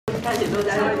加点多，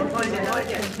加点多一点，多一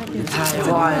点。太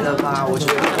坏了吧！我觉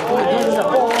得。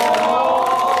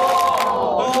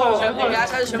全部给他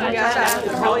删，全部给他删。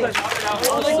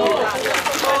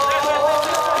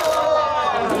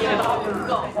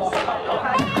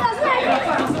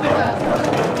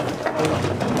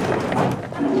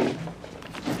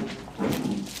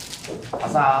老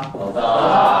三，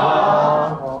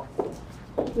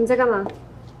你在干嘛？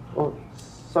哦，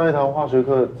上一堂化学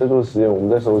课在做实验，我们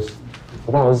在收拾。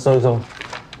我帮老师收一收。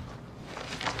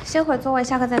先回座位，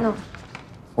下课再弄。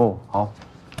哦，好。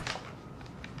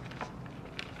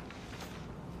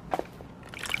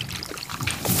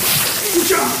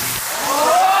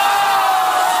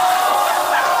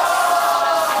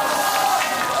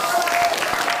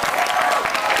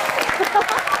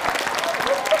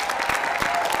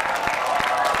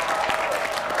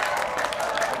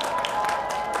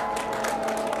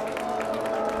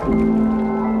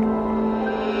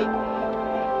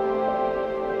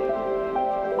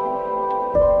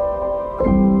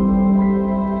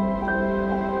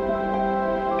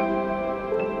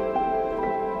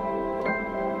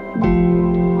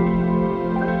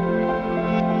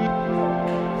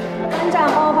班长，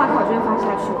帮我把考卷发下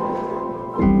去。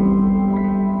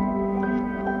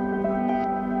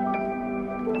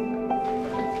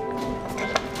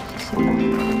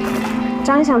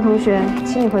张一翔同学，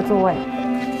请你回座位。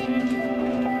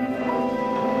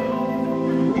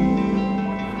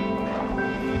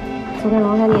昨天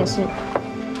龙山你也是。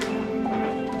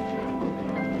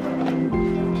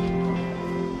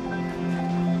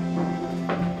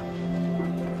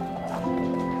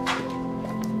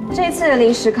这次的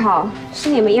临时考是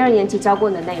你们1、2年级教过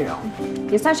的内容，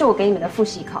也算是我给你们的复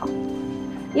习考。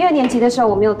1、2年级的时候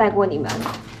我没有带过你们，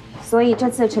所以这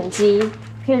次的成绩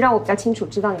可以让我比较清楚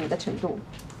知道你们的程度。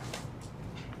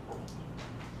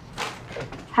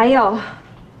还有，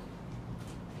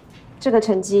这个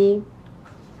成绩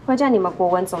会占你们国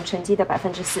文总成绩的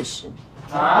40%。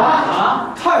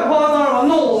啊！太夸张了吧，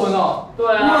弄我们了！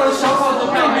对啊，你们小考怎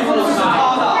么样？比分都是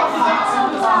他的，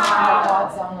太夸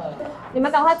张了。你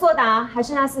们赶快作答，还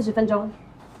剩下40分钟。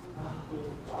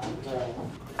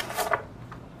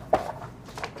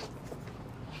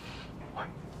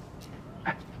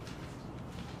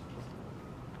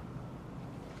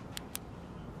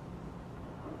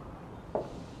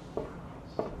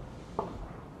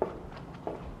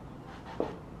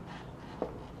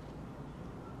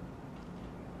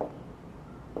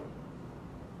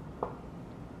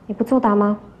你不作答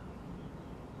吗？